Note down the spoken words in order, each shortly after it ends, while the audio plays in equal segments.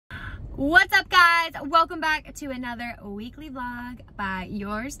What's up, guys? Welcome back to another weekly vlog by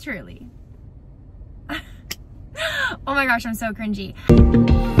yours truly. Oh my gosh, I'm so cringy.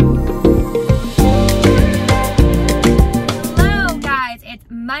 Hello guys, it's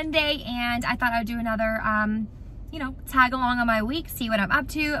Monday and I thought I'd do another tag along on my week, see what I'm up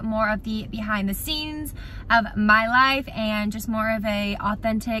to, more of the behind the scenes of my life and just more of a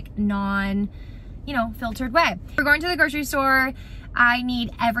authentic, filtered way. We're going to the grocery store. I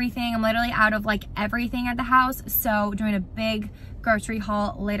need everything. I'm literally out of like everything at the house, so doing a big grocery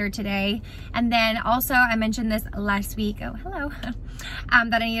haul later today. And then also I mentioned this last week, oh hello,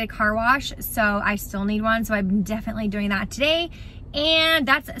 that I need a car wash, so I still need one, so I'm definitely doing that today. And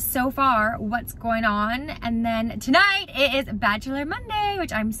that's so far what's going on. And then tonight it is Bachelor Monday,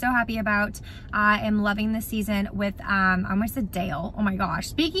 which I'm so happy about. I am loving this season with, I almost said Dale. Oh my gosh.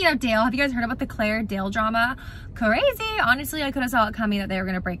 Speaking of Dale, have you guys heard about the Claire Dale drama? Crazy. Honestly, I could have saw it coming that they were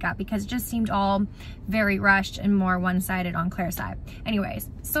going to break up because it just seemed all very rushed and more one-sided on Claire's side. Anyways,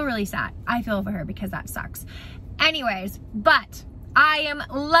 still really sad. I feel for her because that sucks. Anyways, but I am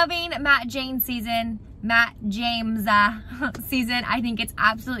loving Matt James season. I think it's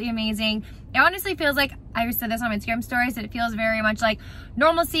absolutely amazing. It honestly feels like, I said this on my Instagram stories, that it feels very much like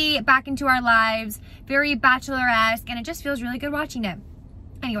normalcy back into our lives, very Bachelor-esque, and it just feels really good watching it.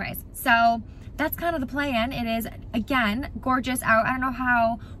 Anyways, so that's kind of the plan. It is, again, gorgeous out. I don't know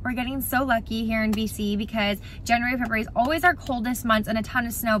how we're getting so lucky here in BC because January, February is always our coldest months and a ton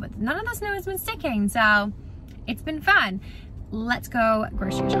of snow, but none of the snow has been sticking, so it's been fun. Let's go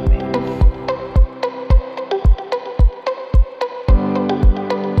grocery shopping.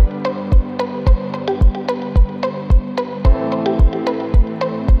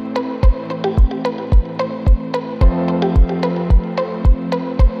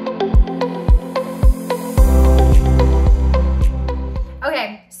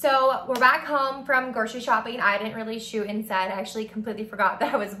 We're back home from grocery shopping. I didn't really shoot inside. I actually completely forgot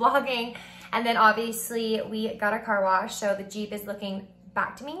that I was vlogging. And then obviously we got a car wash, so the Jeep is looking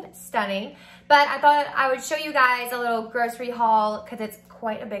back to me stunning. But I thought I would show you guys a little grocery haul because it's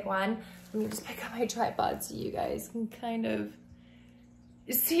quite a big one. Let me just pick up my tripod so you guys can kind of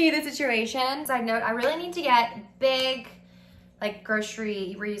see the situation. Side note, I really need to get big, like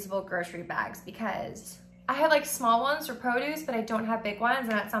reusable grocery bags because I have like small ones for produce, but I don't have big ones,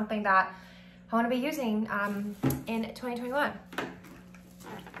 and that's something that I want to be using in 2021.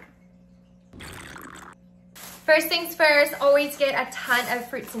 First things first, always get a ton of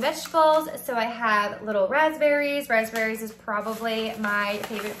fruits and vegetables. So I have little raspberries. Raspberries is probably my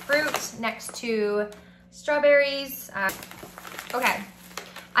favorite fruit next to strawberries. Okay,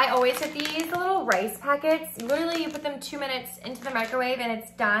 I always get these little rice packets. Literally, you put them 2 minutes into the microwave and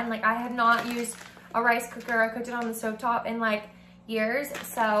it's done. Like, I have not used a rice cooker. I cooked it on the stovetop in like years.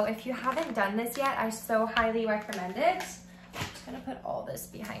 So if you haven't done this yet, I so highly recommend it. I'm just gonna put all this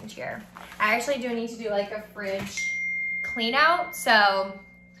behind here. I actually do need to do like a fridge clean out. So I'm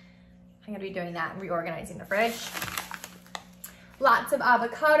gonna be doing that and reorganizing the fridge. Lots of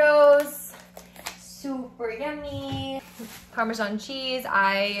avocados, super yummy. Parmesan cheese.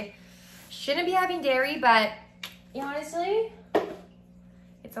 I shouldn't be having dairy, but honestly,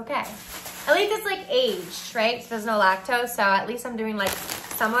 it's okay. At least it's like aged, right? So there's no lactose, so at least I'm doing like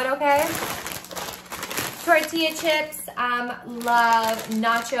somewhat okay. Tortilla chips, love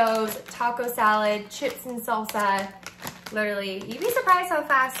nachos, taco salad, chips and salsa. Literally, you'd be surprised how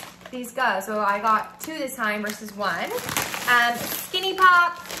fast these go. So I got 2 this time versus 1. Skinny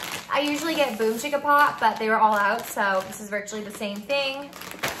Pop, I usually get Boom Chicka Pop, but they were all out, so this is virtually the same thing.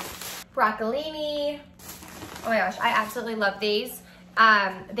 Broccolini. Oh my gosh, I absolutely love these.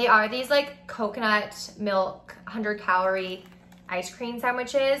 They are these like coconut milk 100-calorie ice cream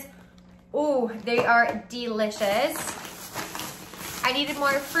sandwiches. Ooh, they are delicious. I needed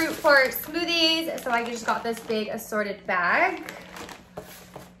more fruit for smoothies, so I just got this big assorted bag.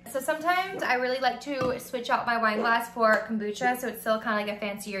 So sometimes I really like to switch out my wine glass for kombucha, so it's still kind of like a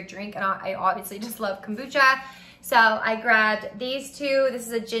fancier drink, and I obviously just love kombucha. So I grabbed these 2. This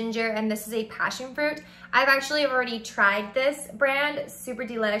is a ginger and this is a passion fruit. I've actually already tried this brand, super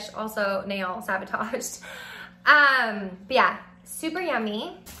delish, also nail sabotaged. But yeah, super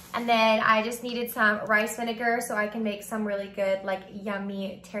yummy. And then I just needed some rice vinegar so I can make some really good, like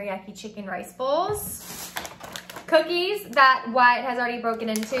yummy teriyaki chicken rice bowls. Cookies that Wyatt has already broken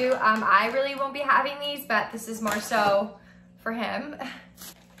into. I really won't be having these, but this is more so for him.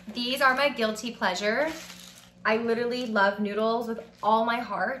 These are my guilty pleasure. I literally love noodles with all my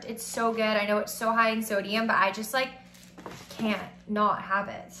heart. It's so good. I know it's so high in sodium, but I just like can't not have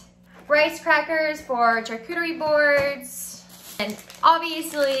it. Rice crackers for charcuterie boards. And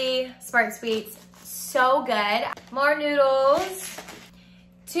obviously, Smart Sweets, so good. More noodles.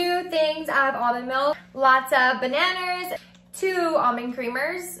 2 things of almond milk. Lots of bananas. 2 almond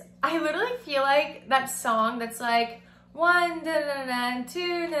creamers. I literally feel like that song that's like 1 da da da,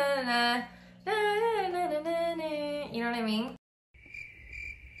 2 da da da, you know what I mean?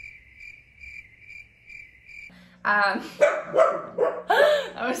 That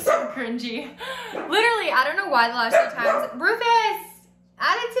was so cringy. Literally, I don't know why the last few times, Rufus,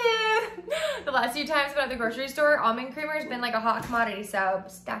 attitude. The last few times I've been at the grocery store, almond creamer has been like a hot commodity, so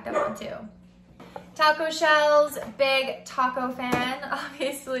stacked up on 2. Taco shells, big taco fan,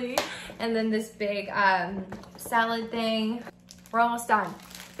 obviously. And then this big salad thing. We're almost done.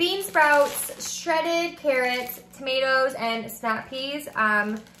 Bean sprouts, shredded carrots, tomatoes, and snap peas.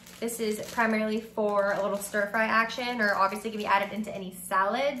 This is primarily for a little stir fry action, or obviously can be added into any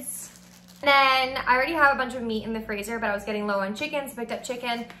salads. And then I already have a bunch of meat in the freezer, but I was getting low on chicken, so picked up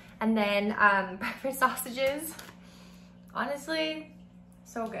chicken. And then breakfast sausages. Honestly,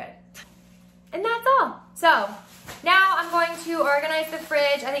 so good. And that's all. So now I'm going to organize the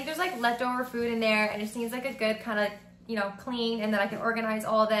fridge. I think there's like leftover food in there, and it seems like a good kind of, you know, clean, and then I can organize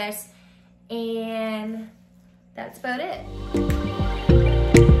all this. And that's about it.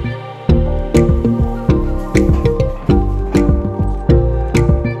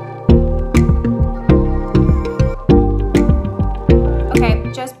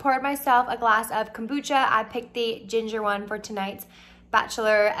 Okay, just poured myself a glass of kombucha. I picked the ginger one for tonight's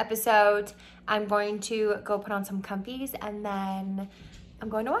Bachelor episode. I'm going to go put on some comfies, and then I'm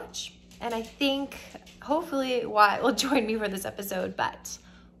going to watch. And I think hopefully Wyatt will join me for this episode, but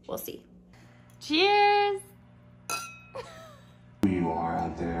we'll see. Cheers! Who you are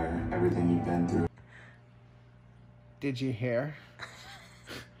out there, everything you've been through. Did you hear?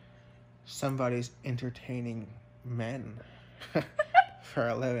 Somebody's entertaining men for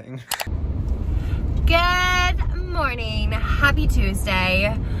a living. Good morning. Happy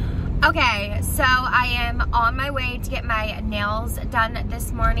Tuesday. Okay, so I am on my way to get my nails done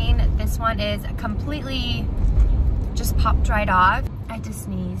this morning. This one is completely just popped right off. I had to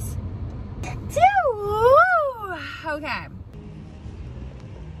sneeze. Okay.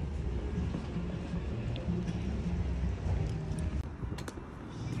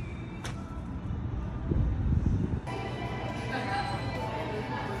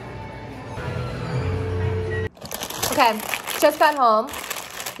 Okay, just got home.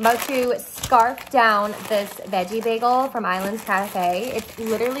 I'm about to scarf down this veggie bagel from Islands Cafe. It's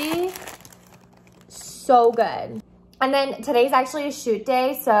literally so good. And then today's actually a shoot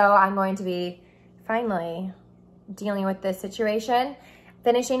day, so I'm going to be finally dealing with this situation,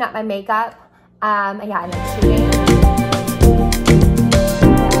 finishing up my makeup, yeah, and then shooting.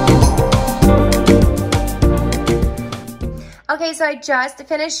 Okay, so I just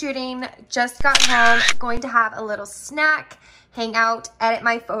finished shooting, just got home, going to have a little snack, hang out, edit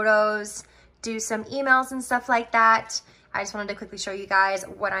my photos, do some emails and stuff like that. I just wanted to quickly show you guys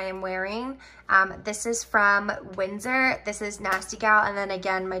what I am wearing. This is from Windsor. This is Nasty Gal. And then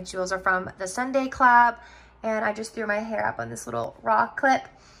again, my jewels are from the Sunday Club. And I just threw my hair up on this little rock clip.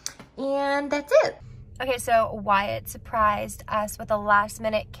 And that's it. Okay, so Wyatt surprised us with a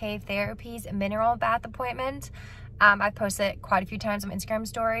last-minute Cave Therapies mineral bath appointment. I've posted it quite a few times on Instagram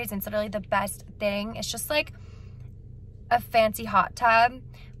stories, and it's literally the best thing. It's just like a fancy hot tub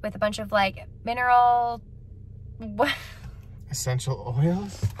with a bunch of like mineral, what? Essential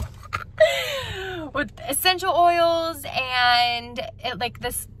oils? With essential oils and it, like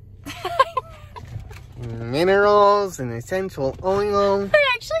this. Minerals and essential oil.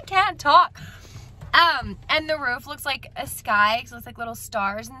 I actually can't talk. And the roof looks like a sky, because it looks like little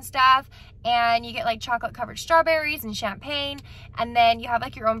stars and stuff. And you get like chocolate covered strawberries and champagne. And then you have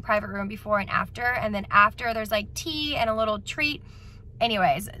like your own private room before and after. And then after there's like tea and a little treat.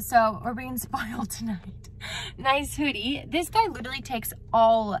 Anyways, so we're being spoiled tonight. Nice hoodie. This guy literally takes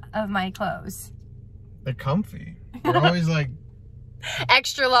all of my clothes. They're comfy. They're always like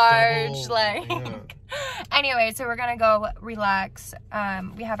extra large, double, like. Yeah. Anyway, so we're gonna go relax.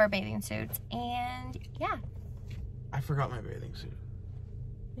 We have our bathing suits, and yeah. I forgot my bathing suit.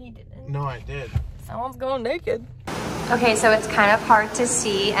 You didn't. No, I did. Someone's going naked. Okay, so it's kind of hard to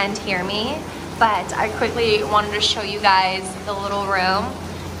see and hear me, but I quickly wanted to show you guys the little room.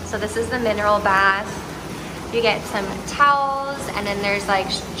 So this is the mineral bath. You get some towels, and then there's like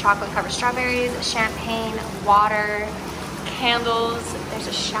chocolate covered strawberries, champagne, water, candles. There's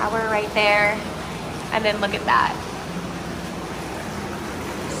a shower right there. And then look at that.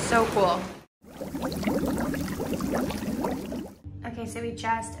 So cool. Okay, Okay, so we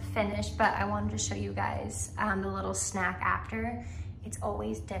just finished, but I wanted to show you guys the little snack after. It's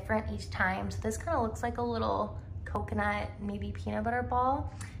always different each time. So this kind of looks like a little coconut, maybe peanut butter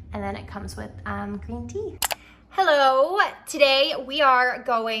ball. And then it comes with green tea. Hello, today we are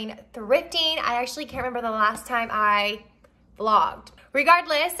going thrifting. I actually can't remember the last time I vlogged.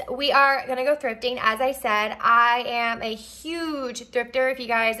 Regardless, we are gonna go thrifting. As I said, I am a huge thrifter. If you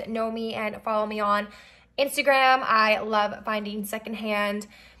guys know me and follow me on Instagram, I love finding secondhand,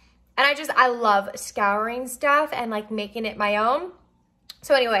 and I love scouring stuff and like making it my own.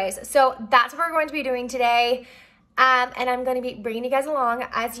 So anyways, so that's what we're going to be doing today. And I'm going to be bringing you guys along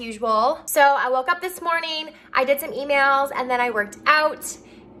as usual. So I woke up this morning, I did some emails, and then I worked out,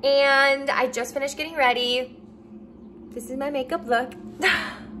 and I just finished getting ready. This is my makeup look.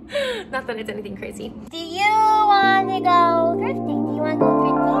 Not that it's anything crazy. Do you want to go thrifting? Do you want to go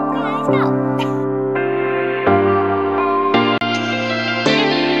thrifting? Guys, go.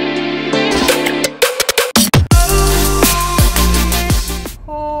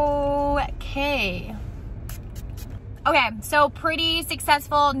 Okay, so pretty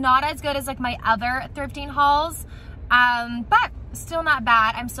successful, not as good as like my other thrifting hauls, but still not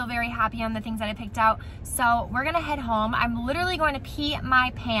bad. I'm still very happy on the things that I picked out. So we're gonna head home. I'm literally going to pee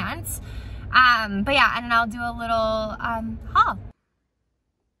my pants, but yeah, and then I'll do a little haul.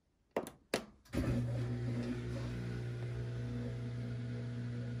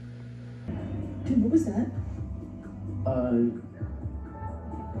 Dude, what was that?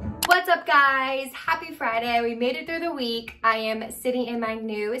 What's up, guys? Happy Friday. We made it through the week. I am sitting in my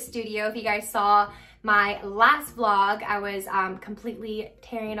new studio. If you guys saw my last vlog, I was completely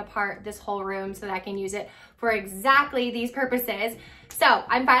tearing apart this whole room so that I can use it for exactly these purposes. So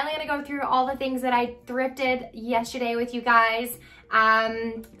I'm finally gonna go through all the things that I thrifted yesterday with you guys.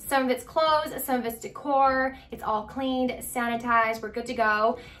 Some of it's clothes, some of it's decor. It's all cleaned, sanitized, we're good to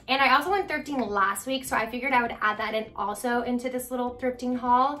go. And I also went thrifting last week, so I figured I would add that in also into this little thrifting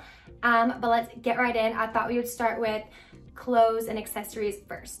haul. But let's get right in. I thought we would start with clothes and accessories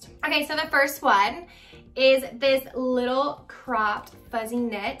first. Okay, so the first one is this little cropped fuzzy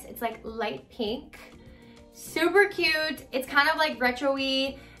knit. It's like light pink, super cute. It's kind of like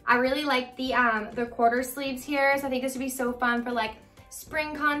retro-y. I really like the quarter sleeves here, so I think this would be so fun for like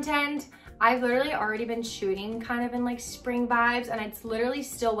spring content. I've literally already been shooting kind of in like spring vibes, and it's literally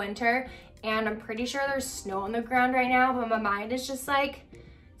still winter, and I'm pretty sure there's snow on the ground right now, but my mind is just like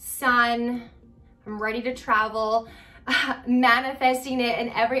sun. I'm ready to travel, manifesting it in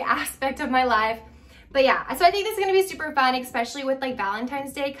every aspect of my life. But yeah, so I think this is gonna be super fun, especially with like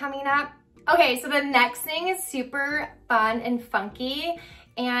Valentine's Day coming up. Okay, so the next thing is super fun and funky,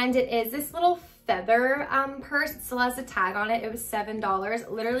 and it is this little feather purse. It still has a tag on it. It was $7,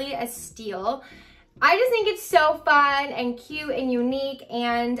 literally a steal. I just think it's so fun and cute and unique,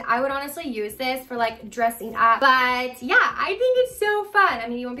 and I would honestly use this for like dressing up. But yeah, I think it's so fun. I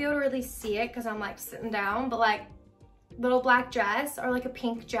mean, you won't be able to really see it because I'm like sitting down, but like little black dress or like a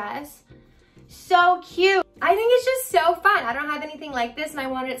pink dress. So cute. I think it's just so fun. I don't have anything like this, and I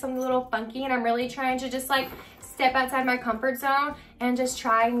wanted something a little funky, and I'm really trying to just like step outside my comfort zone and just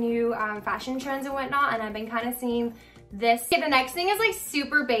try new fashion trends and whatnot, and I've been kind of seeing this. Okay, the next thing is like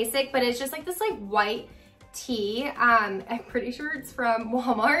super basic, but it's just like this like white tee. I'm pretty sure it's from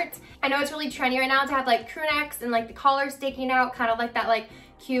Walmart. I know it's really trendy right now to have like crew necks and like the collar sticking out, kind of like that like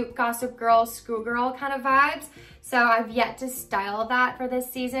cute Gossip Girl, schoolgirl kind of vibes. So I've yet to style that for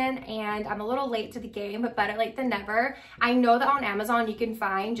this season, and I'm a little late to the game, but better late than never. I know that on Amazon you can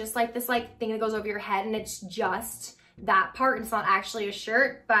find just like this like thing that goes over your head, and it's just that part. It's not actually a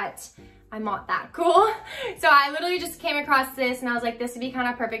shirt, but I'm not that cool. So I literally just came across this, and I was like, this would be kind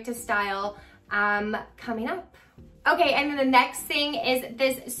of perfect to style coming up. Okay, and then the next thing is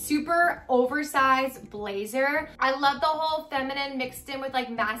this super oversized blazer. I love the whole feminine mixed in with like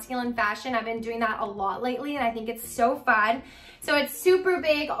masculine fashion. I've been doing that a lot lately, and I think it's so fun. So it's super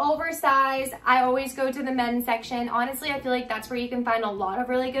big, oversized. I always go to the men's section. Honestly, I feel like that's where you can find a lot of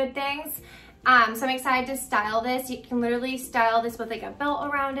really good things. So I'm excited to style this. You can literally style this with like a belt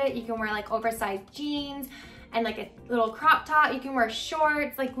around it. You can wear like oversized jeans and like a little crop top. You can wear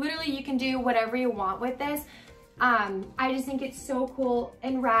shorts. Like literally you can do whatever you want with this. I just think it's so cool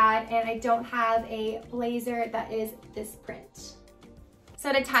and rad, and I don't have a blazer that is this print.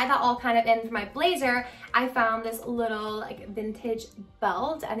 So to tie that all kind of in for my blazer, I found this little like vintage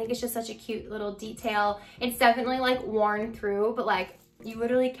belt. I think it's just such a cute little detail. It's definitely like worn through, but like you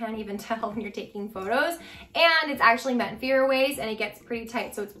literally can't even tell when you're taking photos, and it's actually meant for your waist, and it gets pretty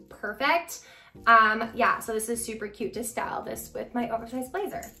tight, so it's perfect. Yeah, so this is super cute to style this with my oversized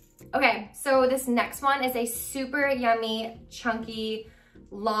blazer. Okay, so this next one is a super yummy, chunky,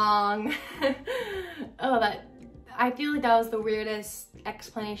 long, I feel like that was the weirdest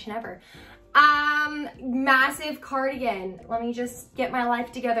explanation ever. Massive cardigan. Let me just get my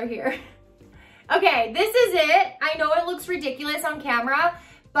life together here. Okay, this is it. I know it looks ridiculous on camera,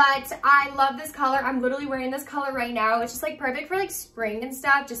 but I love this color. I'm literally wearing this color right now. It's just like perfect for like spring and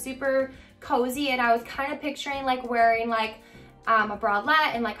stuff, just super cozy. And I was kind of picturing like wearing like a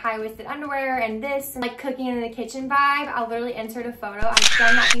bralette and like high-waisted underwear and this and like cooking in the kitchen vibe. I'll literally insert a photo. I've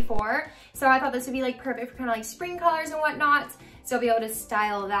done that before. So I thought this would be like perfect for kind of like spring colors and whatnot. So I'll be able to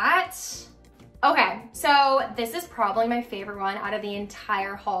style that. Okay, so this is probably my favorite one out of the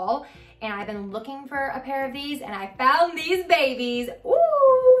entire haul. And I've been looking for a pair of these and I found these babies.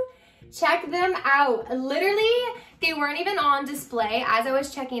 Ooh, check them out. Literally, they weren't even on display. As I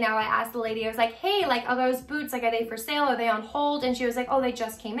was checking out, I asked the lady, I was like, hey, like, are those boots, like, are they for sale? Are they on hold? And she was like, oh, they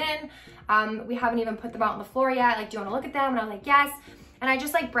just came in. We haven't even put them out on the floor yet. Like, do you want to look at them? And I was like, yes. And I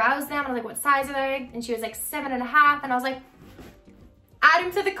just like browsed them. And I was like, what size are they? And she was like 7.5. And I was like, add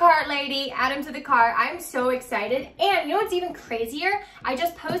them to the cart, lady. Add them to the cart. I'm so excited. And you know what's even crazier? I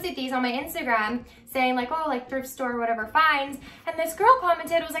just posted these on my Instagram saying like, oh, like thrift store or whatever finds. And this girl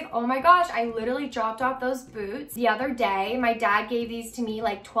commented, was like, oh my gosh, I literally dropped off those boots the other day. My dad gave these to me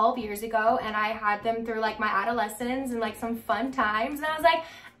like 12 years ago and I had them through like my adolescence and like some fun times. And I was like,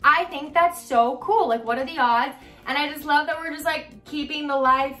 I think that's so cool. Like, what are the odds? And I just love that we're just like keeping the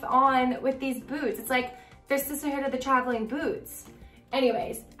life on with these boots. It's like they're sisterhood of the traveling boots.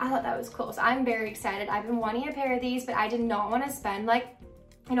 Anyways, I thought that was cool. So I'm very excited. I've been wanting a pair of these, but I did not want to spend like,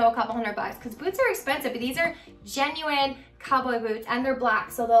 you know, a couple $100 because boots are expensive, but these are genuine cowboy boots and they're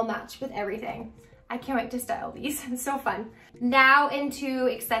black, so they'll match with everything. I can't wait to style these. It's so fun. Now into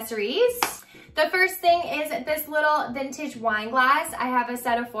accessories. The first thing is this little vintage wine glass. I have a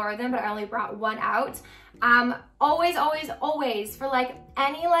set of 4 of them, but I only brought one out. Always, always, always for like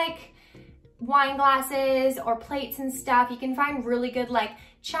any like wine glasses or plates and stuff, you can find really good like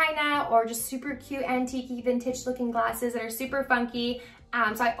china or just super cute antique vintage looking glasses that are super funky.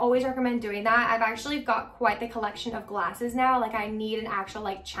 So I always recommend doing that. I've actually got quite the collection of glasses now. Like I need an actual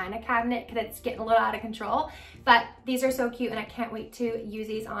like china cabinet because it's getting a little out of control. But these are so cute and I can't wait to use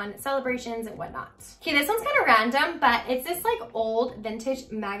these on celebrations and whatnot. Okay, this one's kind of random, but it's this like old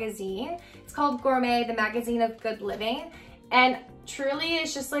vintage magazine. It's called Gourmet, the Magazine of Good Living. And truly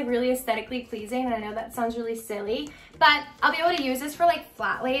it's just like really aesthetically pleasing, and I know that sounds really silly, but I'll be able to use this for like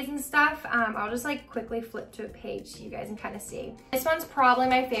flat lays and stuff. I'll just like quickly flip to a page so you guys can kind of see. This one's probably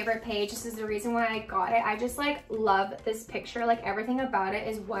my favorite page. This is the reason why I got it. I just like love this picture. Like everything about it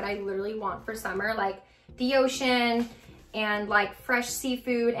is what I literally want for summer, like the ocean and like fresh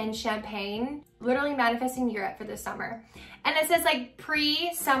seafood and champagne. Literally manifesting Europe for this summer. And it says like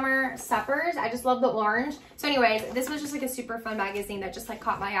pre-summer suppers. I just love the orange. So anyways, this was just like a super fun magazine that just like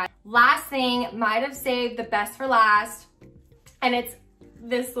caught my eye. Last thing, might have saved the best for last. And it's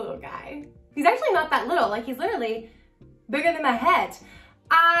this little guy. He's actually not that little. Like he's literally bigger than my head.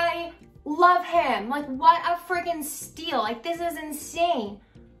 I love him. Like what a freaking steal. Like this is insane.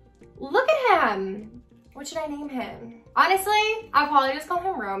 Look at him. What should I name him? Honestly, I'll probably just call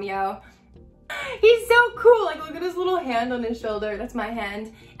him Romeo. He's so cool. Like look at his little hand on his shoulder. That's my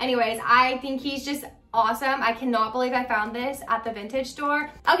hand. Anyways, I think he's just awesome. I cannot believe I found this at the vintage store.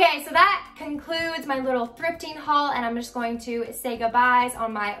 Okay, so that concludes my little thrifting haul, and I'm just going to say goodbyes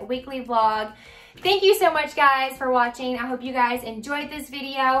on my weekly vlog. Thank you so much guys for watching. I hope you guys enjoyed this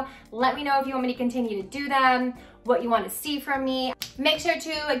video. Let me know if you want me to continue to do them, what you want to see from me. Make sure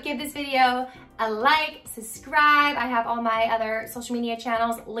to give this video a like, subscribe. I have all my other social media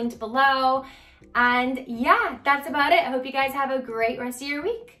channels linked below. And yeah, that's about it. I hope you guys have a great rest of your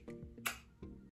week.